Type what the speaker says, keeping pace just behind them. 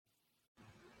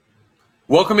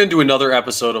Welcome into another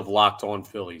episode of Locked On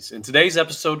Phillies. In today's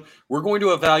episode, we're going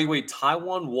to evaluate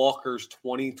Taijuan Walker's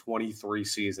 2023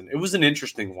 season. It was an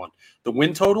interesting one. The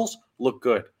win totals look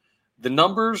good. The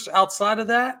numbers outside of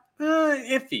that,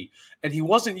 iffy. And he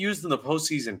wasn't used in the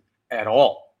postseason at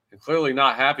all. And clearly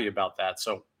not happy about that.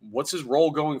 So what's his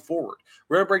role going forward?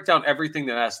 We're going to break down everything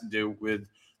that has to do with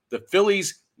the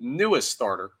Phillies' newest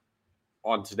starter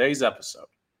on today's episode.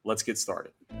 Let's get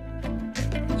started.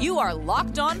 You are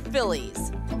Locked On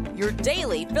Phillies, your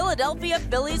daily Philadelphia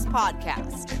Phillies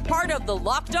podcast. Part of the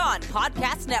Locked On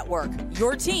Podcast Network,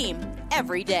 your team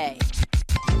every day.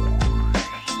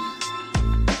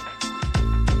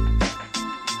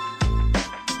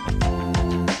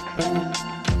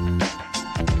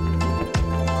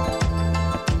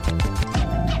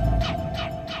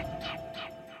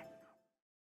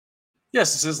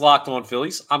 Yes, this is Locked On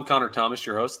Phillies. I'm Connor Thomas,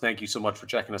 your host. Thank you so much for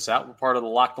checking us out. We're part of the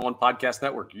Locked On Podcast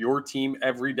Network, your team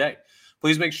every day.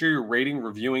 Please make sure you're rating,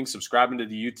 reviewing, subscribing to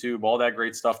the YouTube, all that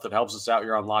great stuff that helps us out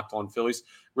here on Locked On Phillies.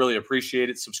 Really appreciate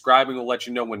it. Subscribing will let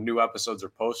you know when new episodes are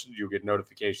posted. You'll get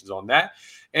notifications on that.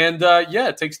 And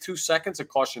it takes 2 seconds. It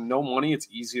costs you no money. It's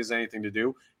easy as anything to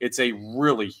do. It's a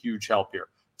really huge help here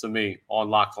to me on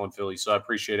Locked On Phillies. So I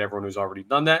appreciate everyone who's already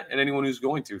done that and anyone who's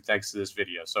going to, thanks to this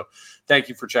video. So thank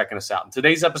you for checking us out. And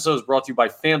today's episode is brought to you by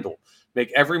FanDuel.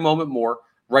 Make every moment more.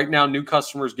 Right now, new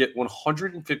customers get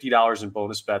 $150 in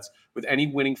bonus bets with any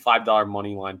winning $5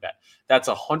 money line bet. That's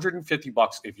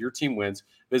 $150 if your team wins.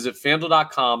 Visit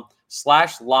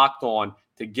FanDuel.com/LockedOn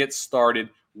to get started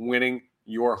winning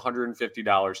your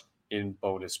 $150 in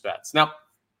bonus bets. Now,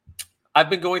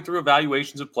 I've been going through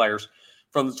evaluations of players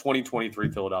from the 2023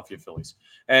 Philadelphia Phillies.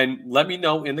 And let me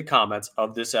know in the comments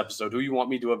of this episode who you want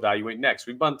me to evaluate next.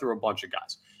 We've gone through a bunch of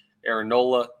guys. Aaron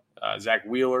Nola, Zach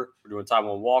Wheeler. We're doing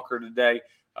Taijuan Walker today.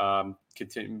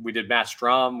 We did Matt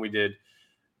Strom. We did,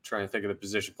 trying to think of the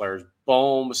position players,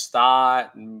 Bohm,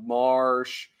 Stott,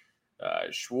 Marsh,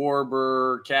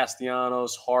 Schwarber,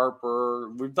 Castellanos, Harper.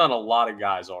 We've done a lot of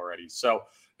guys already. So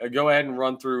go ahead and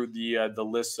run through the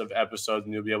list of episodes,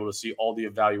 and you'll be able to see all the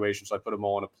evaluations. So I put them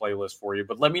all on a playlist for you.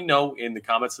 But let me know in the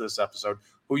comments of this episode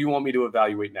who you want me to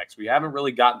evaluate next. We haven't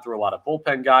really gotten through a lot of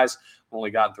bullpen guys. We've only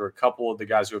gotten through a couple of the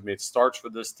guys who have made starts for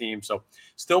this team. So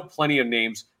still plenty of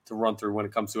names to run through when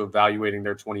it comes to evaluating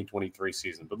their 2023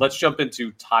 season. But let's jump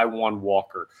into Taijuan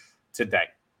Walker today.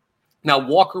 Now,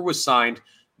 Walker was signed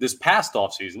this past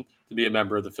offseason to be a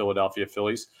member of the Philadelphia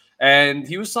Phillies. And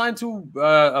he was signed to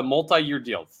a multi-year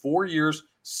deal. 4 years,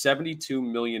 $72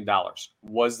 million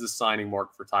was the signing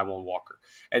mark for Taijuan Walker.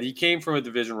 And he came from a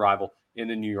division rival in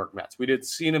the New York Mets. We had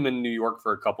seen him in New York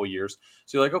for a couple years.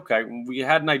 So you're like, okay, we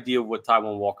had an idea of what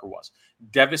Taijuan Walker was.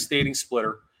 Devastating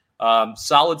splitter,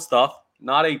 solid stuff.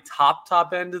 Not a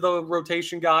top end of the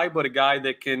rotation guy, but a guy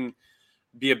that can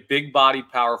be a big body,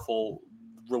 powerful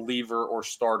reliever or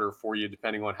starter for you,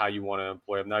 depending on how you want to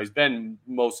employ him. Now, he's been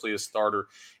mostly a starter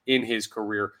in his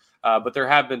career, but there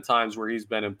have been times where he's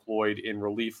been employed in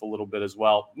relief a little bit as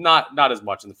well. Not as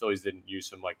much, and the Phillies didn't use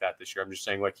him like that this year. I'm just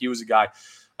saying, like, he was a guy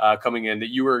coming in that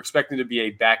you were expecting to be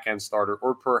a back-end starter,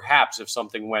 or perhaps if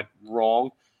something went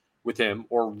wrong with him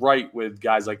or right with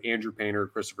guys like Andrew Painter or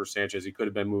Christopher Sanchez, he could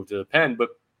have been moved to the pen.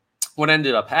 But what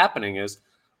ended up happening is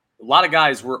a lot of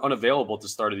guys were unavailable at the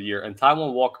start of the year, and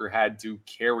Taijuan Walker had to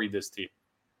carry this team.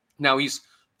 Now, he's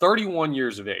 31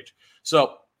 years of age,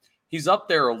 so he's up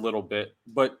there a little bit,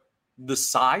 but the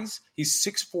size, he's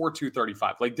 6'4",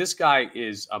 235. Like, this guy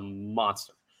is a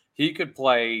monster. He could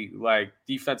play, like,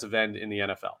 defensive end in the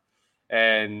NFL.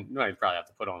 And you probably have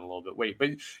to put on a little bit of weight, but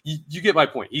you get my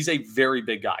point. He's a very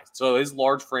big guy. So his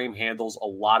large frame handles a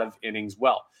lot of innings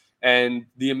well. And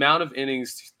the amount of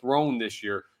innings thrown this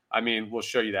year, we'll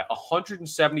show you that.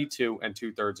 172 and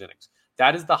 2/3 innings.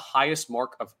 That is the highest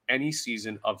mark of any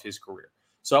season of his career.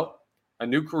 So a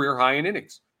new career high in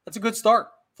innings. That's a good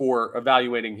start for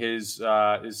evaluating his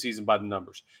season by the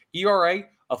numbers. ERA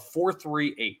of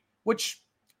 4.38, which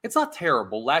it's not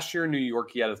terrible. Last year in New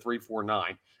York, he had a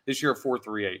 3.49. This year, a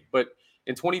 4.38. But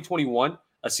in 2021,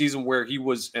 a season where he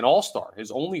was an all-star,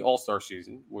 his only all-star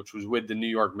season, which was with the New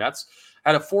York Mets,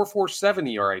 had a 4.47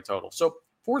 ERA total. So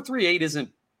 4.38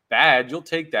 isn't bad. You'll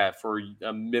take that for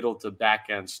a middle to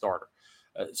back-end starter.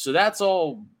 So that's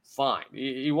all fine.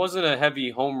 He wasn't a heavy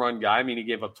home run guy. He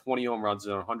gave up 20 home runs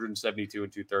in 172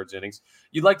 and 2/3 innings.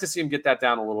 You'd like to see him get that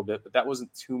down a little bit, but that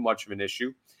wasn't too much of an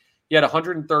issue. He had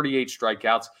 138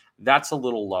 strikeouts. That's a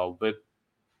little low, but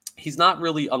he's not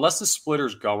really, unless the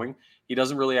splitter's going, he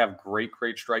doesn't really have great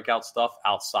strikeout stuff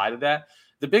outside of that.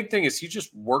 The big thing is he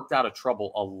just worked out of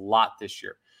trouble a lot this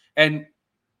year. And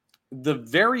the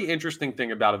very interesting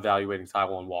thing about evaluating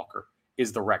Taijuan Walker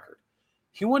is the record.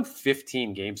 He won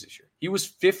 15 games this year. He was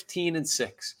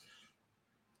 15-6.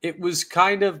 It was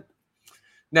kind of,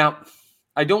 now,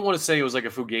 I don't want to say it was like a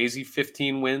Fugazi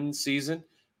 15-win season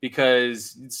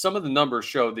because some of the numbers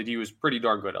showed that he was pretty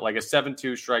darn good at like a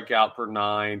 7.2 strikeout per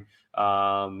 9.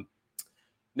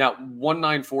 Now,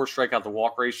 1.94 strikeout to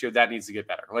walk ratio, that needs to get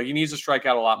better. Like he needs to strike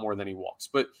out a lot more than he walks.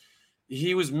 But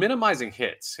he was minimizing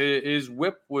hits. His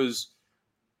whip was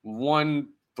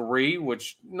 1.3,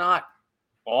 which not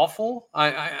awful.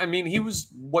 I mean, he was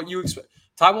what you expect.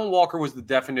 Taijuan Walker was the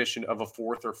definition of a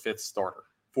fourth or fifth starter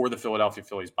for the Philadelphia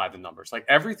Phillies by the numbers. Like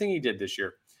everything he did this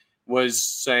year was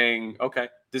saying, okay,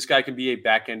 this guy can be a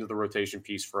back end of the rotation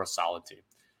piece for a solid team.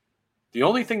 The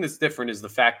only thing that's different is the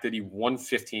fact that he won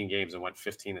 15 games and went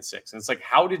 15-6. And it's like,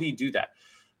 how did he do that?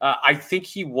 I think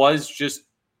he was just,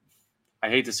 I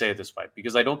hate to say it this way,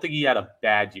 because I don't think he had a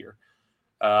bad year.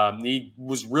 He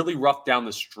was really rough down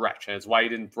the stretch, and it's why he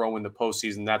didn't throw in the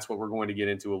postseason. That's what we're going to get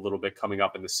into a little bit coming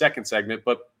up in the second segment.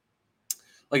 But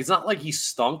like, it's not like he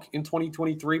stunk in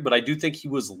 2023, but I do think he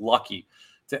was lucky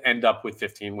to end up with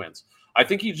 15 wins. I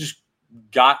think he just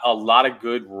got a lot of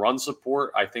good run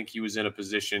support. I think he was in a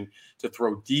position to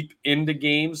throw deep into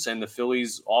games, and the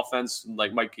Phillies offense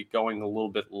might get going a little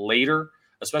bit later,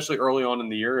 especially early on in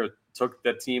the year. It took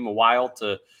that team a while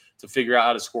to figure out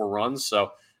how to score runs.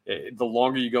 So the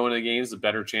longer you go into the games, the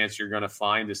better chance you're going to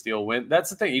find to steal a win. That's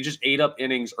the thing. He just ate up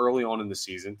innings early on in the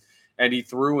season, and he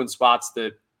threw in spots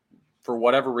that, for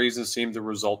whatever reason, seemed to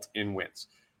result in wins.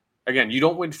 Again, you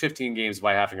don't win 15 games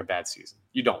by having a bad season.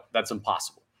 You don't. That's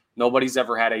impossible. Nobody's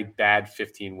ever had a bad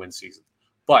 15-win season.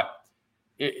 But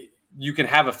you can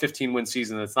have a 15-win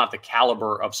season that's not the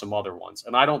caliber of some other ones.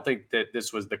 And I don't think that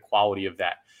this was the quality of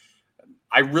that.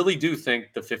 I really do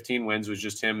think the 15 wins was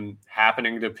just him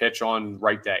happening to pitch on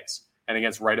right days and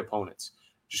against right opponents.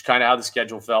 Just kind of how the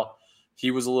schedule fell. He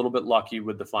was a little bit lucky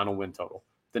with the final win total.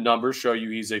 The numbers show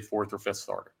you he's a fourth or fifth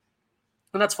starter.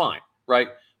 And that's fine, right?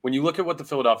 When you look at what the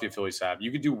Philadelphia Phillies have,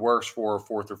 you could do worse for a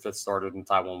fourth or fifth starter than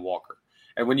Taijuan Walker.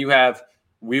 And when you have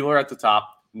Wheeler at the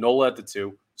top, Nola at the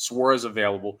 2, Suarez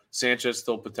available, Sanchez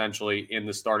still potentially in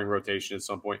the starting rotation at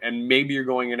some point, and maybe you're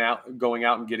going out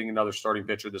and getting another starting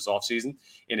pitcher this offseason,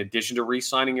 in addition to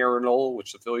re-signing Aaron Nola,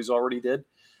 which the Phillies already did,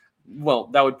 well,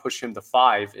 that would push him to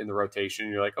 5 in the rotation.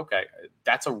 And you're like, okay,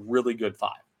 that's a really good 5.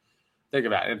 Think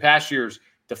about it. In past years,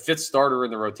 the fifth starter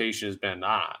in the rotation has been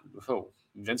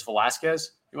Vince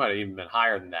Velasquez. He might have even been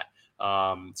higher than that.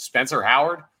 Spencer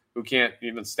Howard, who can't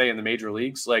even stay in the major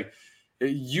leagues. Like,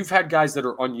 you've had guys that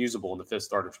are unusable in the fifth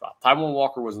starter spot. Taijuan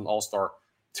Walker was an all-star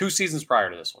 2 seasons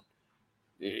prior to this one.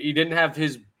 He didn't have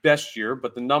his best year,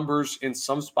 but the numbers in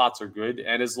some spots are good.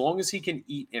 And as long as he can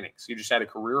eat innings, he just had a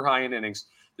career high in innings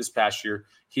this past year,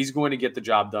 he's going to get the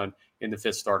job done in the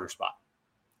fifth starter spot.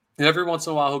 And every once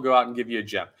in a while, he'll go out and give you a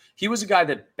gem. He was a guy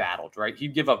that battled, right?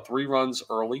 He'd give up 3 runs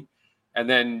early, and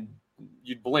then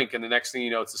you'd blink, and the next thing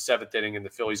you know, it's the 7th inning, and the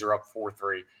Phillies are up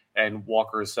 4-3, and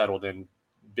Walker is settled in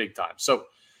big time. So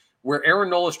where Aaron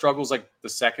Nola struggles like the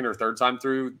second or third time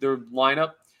through the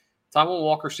lineup, Taijuan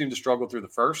Walker seemed to struggle through the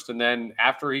first. And then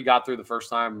after he got through the first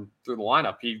time through the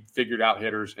lineup, he figured out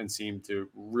hitters and seemed to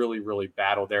really, really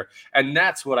battle there. And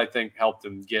that's what I think helped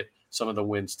him get some of the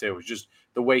wins too. It was just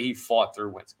the way he fought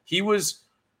through wins. He was,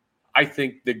 I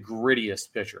think, the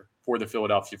grittiest pitcher for the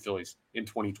Philadelphia Phillies in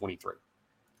 2023.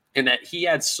 And that he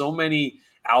had so many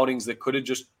outings that could have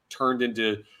just turned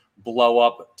into blow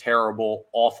up, terrible,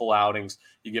 awful outings.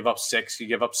 You give up 6, you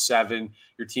give up 7,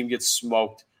 your team gets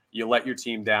smoked, you let your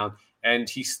team down. And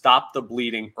he stopped the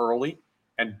bleeding early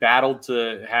and battled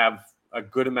to have a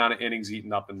good amount of innings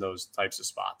eaten up in those types of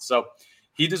spots. So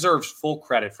he deserves full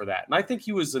credit for that. And I think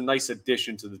he was a nice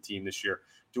addition to the team this year.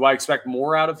 Do I expect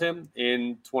more out of him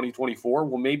in 2024?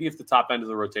 Well, maybe if the top end of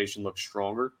the rotation looks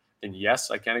stronger, then yes,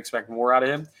 I can expect more out of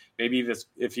him. Maybe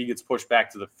if he gets pushed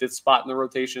back to the 5th spot in the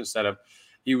rotation instead of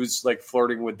he was like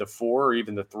flirting with the 4 or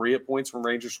even the 3 at points when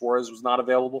Ranger Suarez was not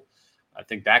available. I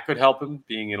think that could help him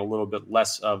being in a little bit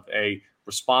less of a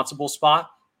responsible spot.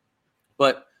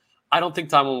 But I don't think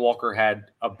Taijuan Walker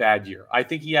had a bad year. I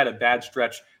think he had a bad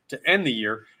stretch to end the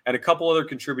year, and a couple other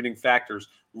contributing factors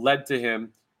led to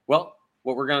him, well,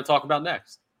 what we're going to talk about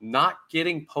next, not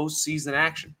getting postseason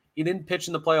action. He didn't pitch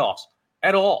in the playoffs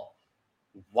at all.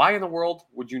 Why in the world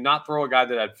would you not throw a guy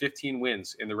that had 15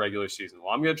 wins in the regular season?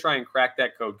 Well, I'm going to try and crack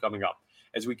that code coming up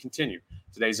as we continue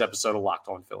today's episode of Locked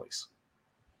On Phillies.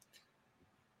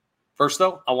 First,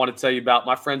 though, I want to tell you about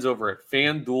my friends over at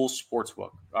FanDuel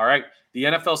Sportsbook. All right, the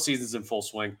NFL season's in full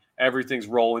swing. Everything's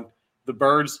rolling. The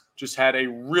Birds just had a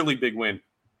really big win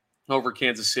over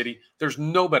Kansas City. There's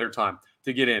no better time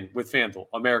to get in with FanDuel,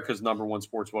 America's #1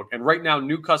 sportsbook. And right now,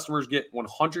 new customers get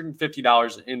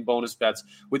 $150 in bonus bets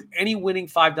with any winning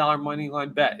 $5 money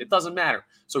line bet. It doesn't matter.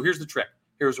 So here's the trick.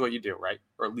 Here's what you do, right?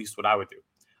 Or at least what I would do.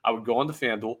 I would go on to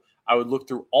FanDuel. I would look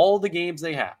through all the games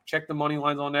they have. Check the money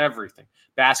lines on everything.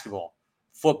 Basketball,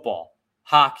 football,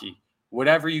 hockey,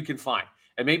 whatever you can find.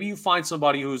 And maybe you find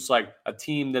somebody who's like a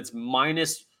team that's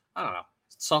minus, I don't know,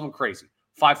 something crazy,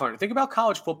 500. Think about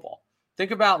college football. Think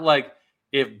about like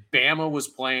if Bama was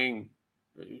playing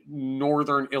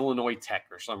Northern Illinois Tech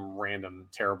or some random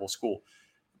terrible school.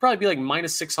 It'd probably be like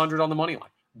minus 600 on the money line.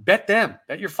 Bet them.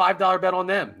 Bet your $5 bet on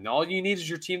them. And all you need is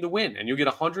your team to win. And you'll get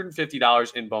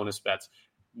 $150 in bonus bets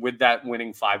with that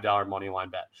winning $5 money line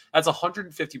bet. That's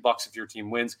 $150 if your team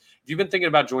wins. If you've been thinking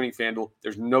about joining FanDuel,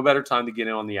 there's no better time to get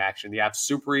in on the action. The app's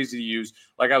super easy to use.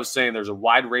 Like I was saying, there's a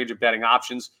wide range of betting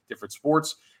options, different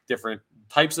sports, different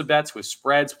types of bets with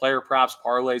spreads, player props,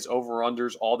 parlays,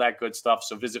 over-unders, all that good stuff.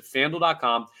 So visit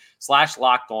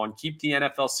FanDuel.com/lockedon. Keep the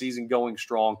NFL season going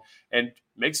strong and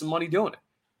make some money doing it.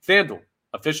 FanDuel,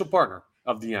 official partner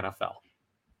of the NFL.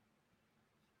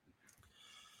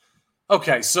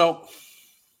 Okay, so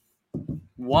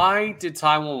why did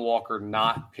Taijuan Walker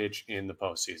not pitch in the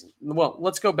postseason? Well,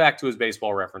 let's go back to his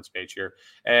baseball reference page here,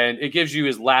 and it gives you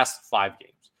his last 5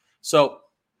 games. So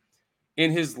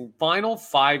in his final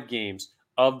 5 games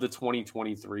of the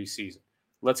 2023 season,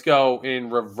 let's go in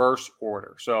reverse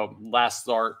order. So last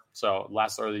start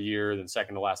of the year, then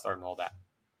second to last start and all that.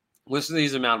 Listen to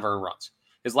these amount of earned runs.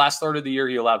 His last start of the year,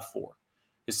 he allowed 4.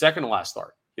 His second to last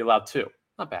start, he allowed 2.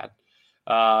 Not bad.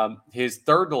 His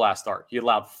third to last start, he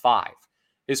allowed 5.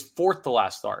 His fourth to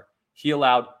last start, he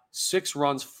allowed 6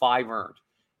 runs, 5 earned.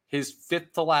 His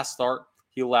fifth to last start,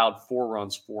 he allowed 4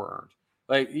 runs, 4 earned.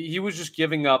 Like he was just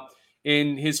giving up.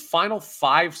 In his final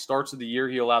 5 starts of the year,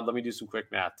 he allowed, let me do some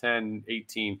quick math, 10,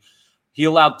 18. He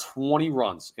allowed 20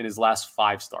 runs in his last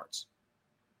 5 starts.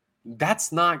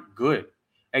 That's not good.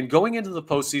 And going into the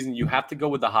postseason, you have to go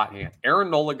with the hot hand. Aaron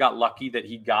Nola got lucky that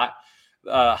he got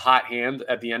a hot hand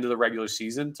at the end of the regular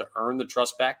season to earn the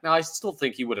trust back. Now, I still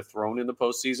think he would have thrown in the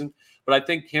postseason, but I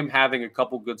think him having a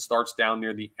couple good starts down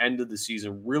near the end of the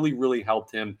season really, really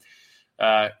helped him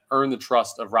earn the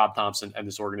trust of Rob Thompson and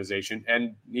this organization.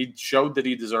 And he showed that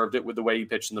he deserved it with the way he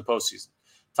pitched in the postseason.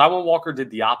 Taijuan Walker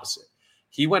did the opposite.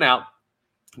 He went out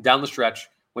down the stretch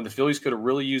when the Phillies could have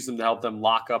really used him to help them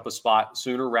lock up a spot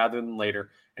sooner rather than later.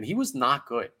 And he was not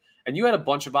good. And you had a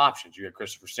bunch of options. You had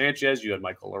Christopher Sanchez, you had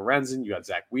Michael Lorenzen, you had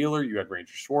Zach Wheeler, you had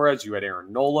Ranger Suarez, you had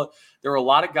Aaron Nola. There were a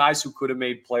lot of guys who could have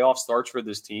made playoff starts for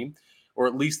this team, or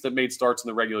at least that made starts in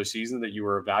the regular season that you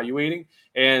were evaluating.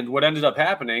 And what ended up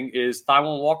happening is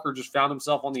Taijuan Walker just found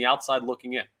himself on the outside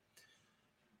looking in.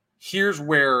 Here's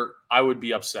where I would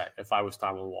be upset if I was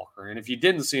Taijuan Walker. And if you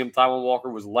didn't see him, Taijuan Walker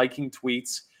was liking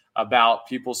tweets about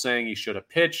people saying he should have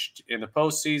pitched in the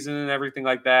postseason and everything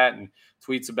like that, and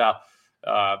tweets about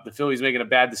the Phillies making a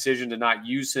bad decision to not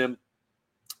use him.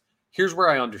 Here's where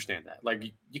I understand that. Like,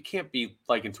 you can't be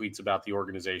liking tweets about the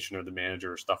organization or the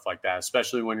manager or stuff like that,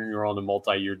 especially when you're on a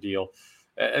multi-year deal.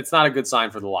 It's not a good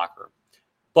sign for the locker room.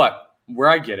 But where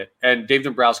I get it, and Dave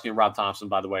Dombrowski and Rob Thompson,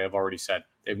 by the way, have already said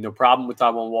they have no problem with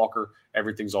Taijuan Walker.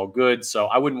 Everything's all good. So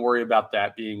I wouldn't worry about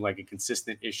that being like a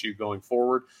consistent issue going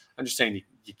forward. I'm just saying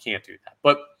you can't do that.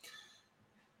 But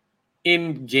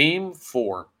in game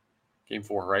 4,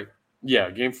 right?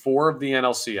 Yeah, game 4 of the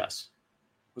NLCS.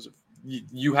 Was it?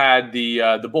 You had the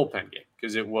bullpen game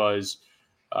because it was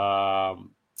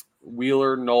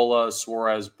Wheeler, Nola,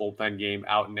 Suarez bullpen game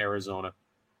out in Arizona,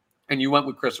 and you went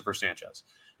with Christopher Sanchez.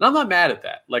 And I'm not mad at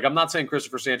that. Like, I'm not saying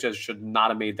Christopher Sanchez should not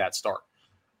have made that start,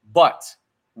 but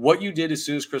what you did as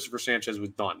soon as Christopher Sanchez was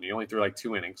done, he only threw like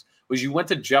 2 innings, was you went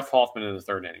to Jeff Hoffman in the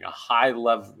 3rd inning, a high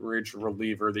leverage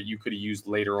reliever that you could have used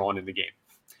later on in the game.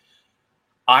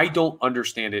 I don't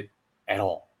understand it at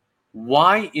all.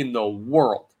 Why in the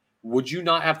world would you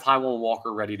not have Taijuan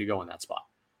Walker ready to go in that spot?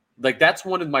 Like, that's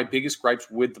one of my biggest gripes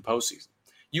with the postseason.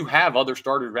 You have other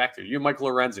starters back there. You have Michael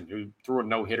Lorenzen, who threw a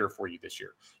no-hitter for you this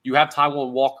year. You have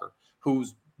Taijuan Walker,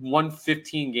 who's won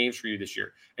 15 games for you this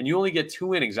year. And you only get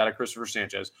 2 innings out of Christopher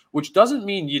Sanchez, which doesn't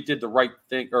mean you did the right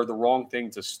thing or the wrong thing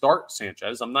to start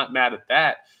Sanchez. I'm not mad at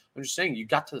that. I'm just saying you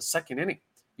got to the 2nd inning.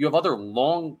 You have other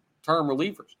long-term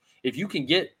relievers. If you can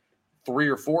get 3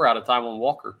 or 4 out of Taijuan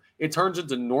Walker, it turns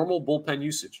into normal bullpen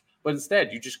usage. But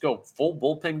instead, you just go full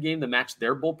bullpen game to match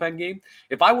their bullpen game.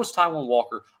 If I was Taijuan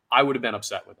Walker, I would have been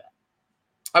upset with that.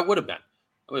 I would have been.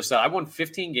 I would have said, I won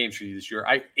 15 games for you this year.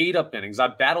 I ate up innings. I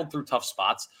battled through tough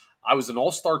spots. I was an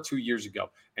all-star 2 years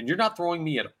ago. And you're not throwing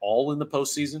me at all in the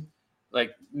postseason?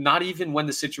 Like, not even when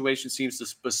the situation seems to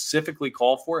specifically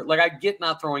call for it. Like, I get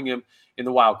not throwing him in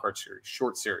the wild card series,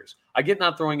 short series. I get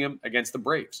not throwing him against the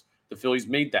Braves. The Phillies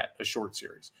made that a short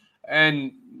series.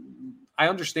 And I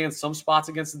understand some spots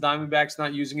against the Diamondbacks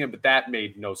not using him, but that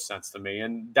made no sense to me.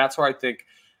 And that's where I think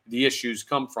the issues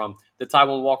come from that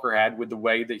Taijuan Walker had with the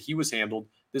way that he was handled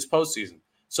this postseason.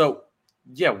 So,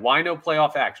 yeah, why no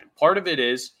playoff action? Part of it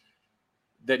is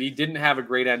that he didn't have a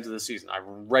great end to the season. I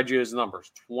read you his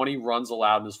numbers, 20 runs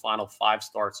allowed in his final 5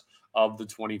 starts of the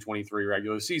 2023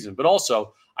 regular season. But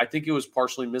also, I think it was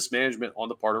partially mismanagement on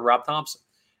the part of Rob Thompson.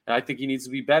 And I think he needs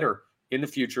to be better in the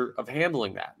future of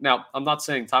handling that. Now, I'm not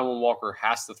saying Taijuan Walker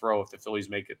has to throw if the Phillies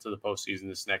make it to the postseason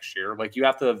this next year. Like, you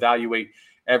have to evaluate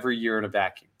every year in a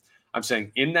vacuum. I'm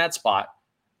saying in that spot,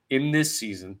 in this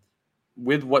season,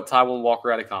 with what Taijuan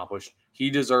Walker had accomplished, he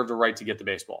deserved the right to get the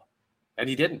baseball. And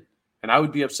he didn't. And I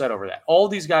would be upset over that. All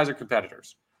these guys are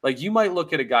competitors. Like, you might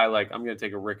look at a guy like, I'm going to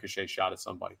take a ricochet shot at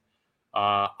somebody.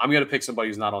 I'm going to pick somebody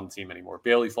who's not on the team anymore.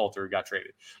 Bailey Falter, who got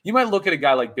traded. You might look at a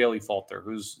guy like Bailey Falter,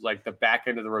 who's like the back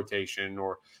end of the rotation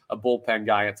or a bullpen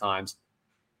guy at times,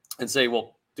 and say,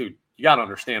 well, dude, you got to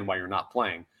understand why you're not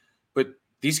playing. But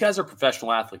these guys are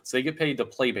professional athletes. They get paid to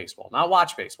play baseball, not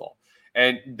watch baseball.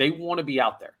 And they want to be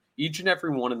out there. Each and every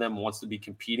one of them wants to be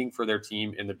competing for their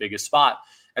team in the biggest spot.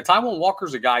 And Taijuan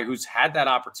Walker's a guy who's had that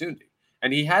opportunity.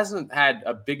 And he hasn't had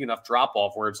a big enough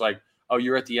drop-off where it's like, oh,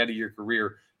 you're at the end of your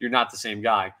career. You're not the same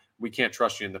guy. We can't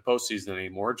trust you in the postseason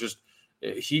anymore. Just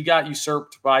he got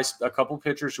usurped by a couple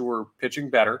pitchers who were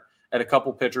pitching better and a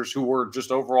couple pitchers who were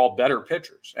just overall better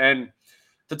pitchers. And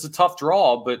that's a tough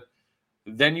draw, but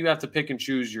then you have to pick and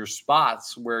choose your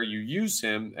spots where you use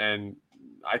him. And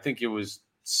I think it was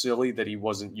silly that he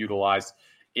wasn't utilized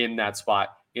in that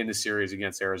spot in the series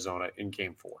against Arizona in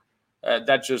Game 4.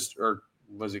 Or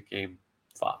was it Game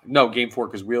 5? No, Game 4,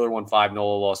 because Wheeler won 5,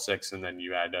 Nola lost 6, and then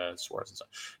you had Suarez and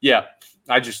stuff. Yeah,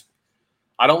 I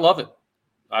don't love it.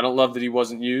 I don't love that he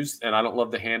wasn't used, and I don't love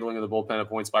the handling of the bullpen at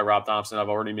points by Rob Thompson. I've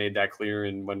already made that clear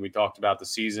when we talked about the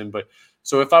season. But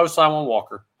so if I was Taijuan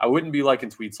Walker, I wouldn't be liking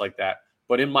tweets like that.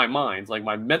 But in my mind, like,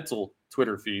 my mental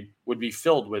Twitter feed would be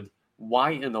filled with,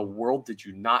 why in the world did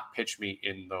you not pitch me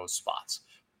in those spots?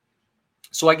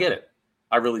 So I get it.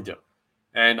 I really do.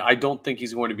 And I don't think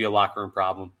he's going to be a locker room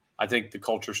problem. I think the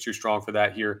culture is too strong for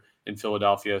that here in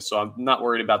Philadelphia. So I'm not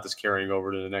worried about this carrying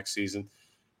over to the next season.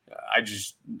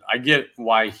 I get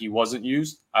why he wasn't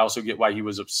used. I also get why he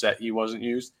was upset he wasn't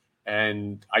used.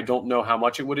 And I don't know how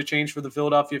much it would have changed for the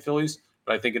Philadelphia Phillies,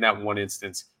 but I think in that one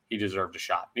instance, he deserved a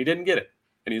shot. He didn't get it,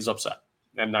 and he was upset.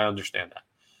 And I understand that.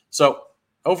 So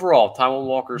overall, Taijuan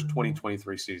Walker's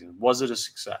 2023 season, was it a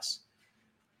success?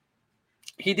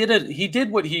 He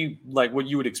did what you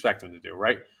would expect him to do,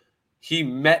 right? He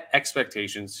met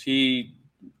expectations. He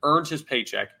earned his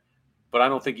paycheck, but I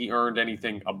don't think he earned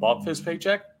anything above his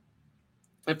paycheck,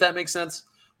 if that makes sense.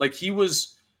 Like, he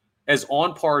was as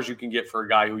on par as you can get for a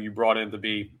guy who you brought in to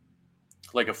be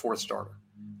like a 4th starter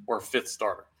or a 5th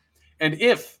starter. And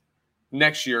if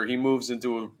next year he moves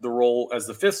into the role as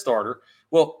the 5th starter,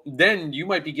 well, then you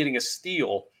might be getting a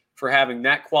steal for having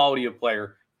that quality of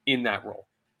player in that role.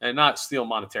 And not steal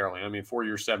monetarily. I mean, 4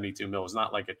 years, $72 million is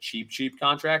not like a cheap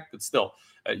contract, but still,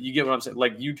 you get what I'm saying?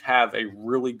 Like, you'd have a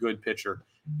really good pitcher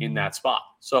in that spot.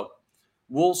 So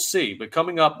we'll see. But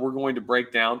coming up, we're going to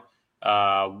break down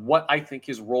what I think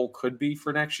his role could be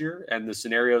for next year and the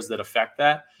scenarios that affect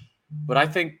that. But I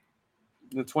think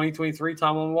the 2023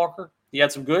 Taijuan Walker, he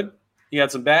had some good, he had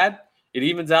some bad. It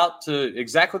evens out to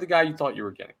exactly the guy you thought you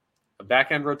were getting. A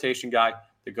back-end rotation guy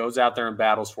that goes out there and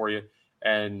battles for you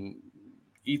and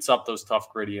eats up those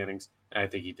tough, gritty innings, and I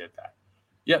think he did that.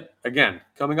 Yep, again,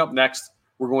 coming up next,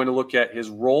 we're going to look at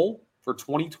his role for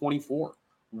 2024.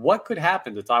 What could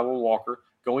happen to Taijuan Walker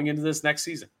going into this next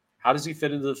season? How does he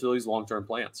fit into the Phillies' long-term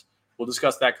plans? We'll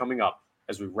discuss that coming up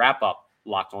as we wrap up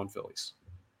Locked On Phillies.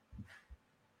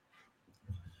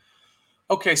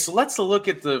 Okay, so let's look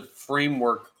at the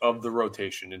framework of the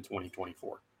rotation in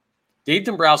 2024. Dave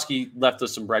Dombrowski left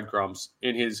us some breadcrumbs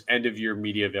in his end-of-year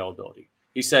media availability.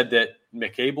 He said that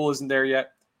McCable isn't there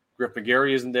yet. Griff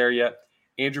McGarry isn't there yet.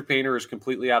 Andrew Painter is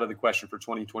completely out of the question for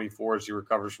 2024 as he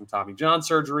recovers from Tommy John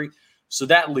surgery. So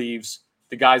that leaves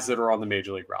the guys that are on the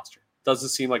Major League roster. Doesn't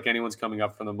seem like anyone's coming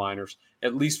up from the minors,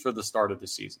 at least for the start of the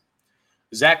season.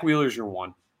 Zach Wheeler's your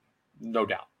 1, no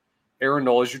doubt. Aaron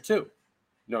Nola is your 2,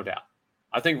 no doubt.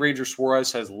 I think Ranger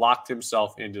Suarez has locked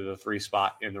himself into the 3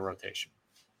 spot in the rotation.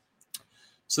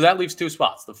 So that leaves 2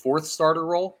 spots, the 4th starter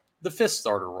role, the 5th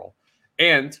starter role.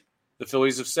 And the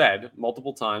Phillies have said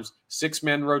multiple times,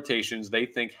 6-man rotations they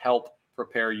think help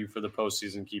prepare you for the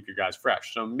postseason, keep your guys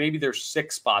fresh. So maybe there's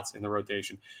 6 spots in the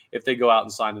rotation if they go out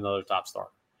and sign another top star.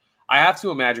 I have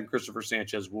to imagine Christopher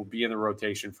Sanchez will be in the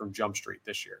rotation from Jump Street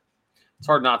this year. It's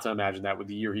hard not to imagine that with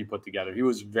the year he put together. He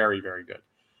was very, very good.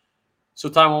 So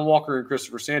Taijuan Walker and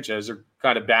Christopher Sanchez are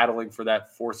kind of battling for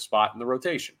that 4th spot in the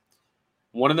rotation.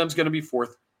 One of them's going to be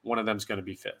 4th. One of them's going to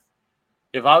be 5th.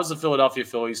 If I was the Philadelphia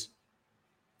Phillies,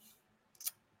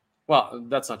 well,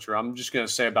 that's not true. I'm just going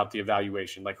to say about the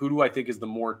evaluation. Like, who do I think is the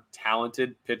more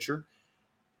talented pitcher?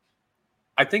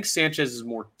 I think Sanchez is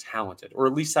more talented, or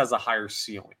at least has a higher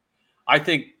ceiling. I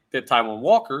think that Taijuan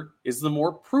Walker is the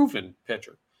more proven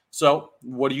pitcher. So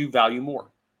what do you value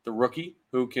more? The rookie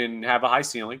who can have a high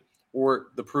ceiling, or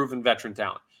the proven veteran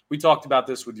talent? We talked about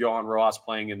this with Johan Rojas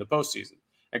playing in the postseason.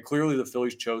 And clearly the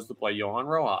Phillies chose to play Johan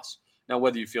Rojas. Now,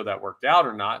 whether you feel that worked out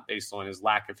or not, based on his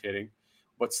lack of hitting,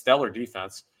 but stellar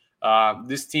defense,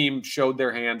 this team showed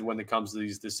their hand when it comes to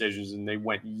these decisions, and they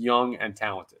went young and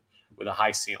talented with a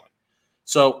high ceiling.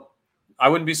 So I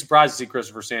wouldn't be surprised to see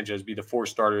Christopher Sanchez be the 4th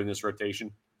starter in this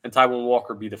rotation and Taijuan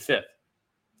Walker be the 5th.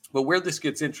 But where this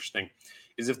gets interesting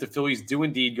is if the Phillies do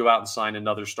indeed go out and sign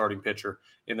another starting pitcher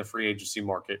in the free agency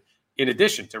market, in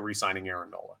addition to re-signing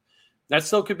Aaron Nola. That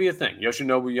still could be a thing.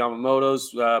 Yoshinobu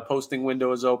Yamamoto's posting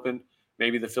window is open.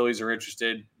 Maybe the Phillies are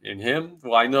interested in him.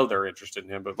 Well, I know they're interested in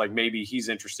him, but like maybe he's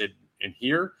interested in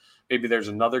here. Maybe there's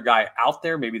another guy out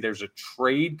there. Maybe there's a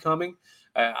trade coming.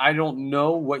 I don't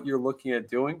know what you're looking at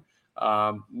doing.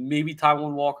 Maybe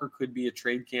Taijuan Walker could be a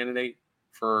trade candidate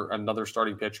for another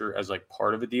starting pitcher as like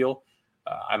part of a deal.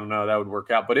 I don't know how that would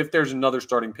work out. But if there's another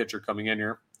starting pitcher coming in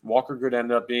here, Walker could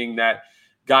end up being that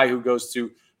guy who goes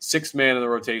to 6th man in the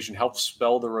rotation, helps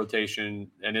spell the rotation,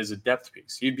 and is a depth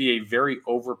piece. He'd be a very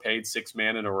overpaid 6th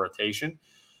man in a rotation.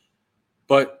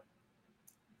 But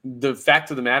the fact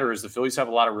of the matter is the Phillies have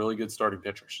a lot of really good starting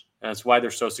pitchers. And that's why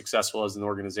they're so successful as an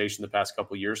organization the past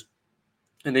couple of years.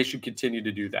 And they should continue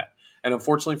to do that. And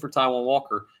unfortunately for Taijuan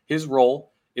Walker, his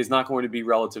role is not going to be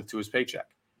relative to his paycheck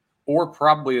or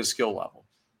probably his skill level.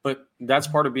 But that's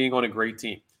part of being on a great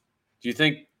team. Do you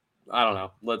think, I don't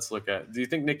know, let's look at, do you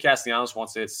think Nick Castellanos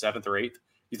wants to hit 7th or 8th? Do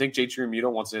you think JT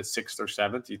Realmuto wants to hit 6th or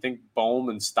 7th? Do you think Bohm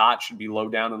and Stott should be low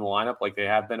down in the lineup like they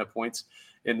have been at points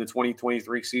in the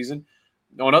 2023 season?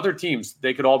 On other teams,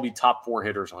 they could all be top 4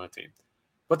 hitters on a team.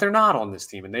 But they're not on this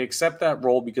team, and they accept that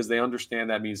role because they understand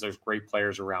that means there's great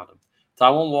players around them.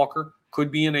 Taijuan Walker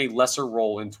could be in a lesser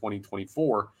role in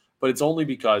 2024, but it's only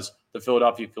because the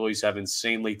Philadelphia Phillies have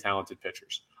insanely talented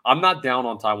pitchers. I'm not down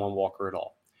on Taijuan Walker at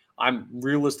all. I'm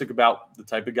realistic about the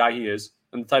type of guy he is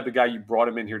and the type of guy you brought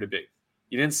him in here to be.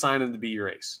 You didn't sign him to be your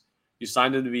ace. You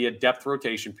signed him to be a depth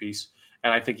rotation piece,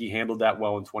 and I think he handled that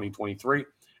well in 2023.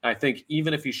 And I think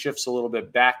even if he shifts a little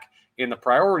bit back in the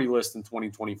priority list in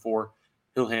 2024,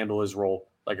 he'll handle his role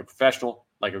like a professional,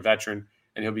 like a veteran,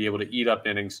 and he'll be able to eat up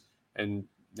innings. And,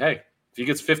 hey, if he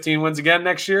gets 15 wins again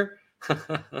next year,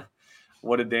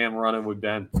 what a damn run it would have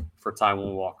been for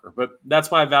Taijuan Walker. But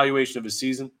that's my evaluation of his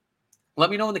season. Let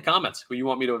me know in the comments who you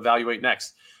want me to evaluate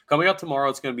next. Coming up tomorrow,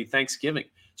 it's going to be Thanksgiving.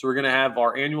 So we're going to have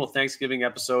our annual Thanksgiving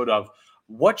episode of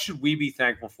what should we be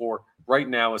thankful for right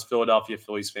now as Philadelphia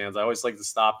Phillies fans. I always like to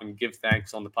stop and give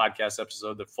thanks on the podcast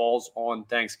episode that falls on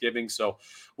Thanksgiving. So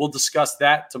we'll discuss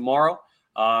that tomorrow.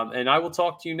 And I will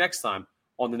talk to you next time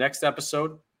on the next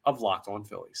episode of Locked On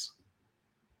Phillies.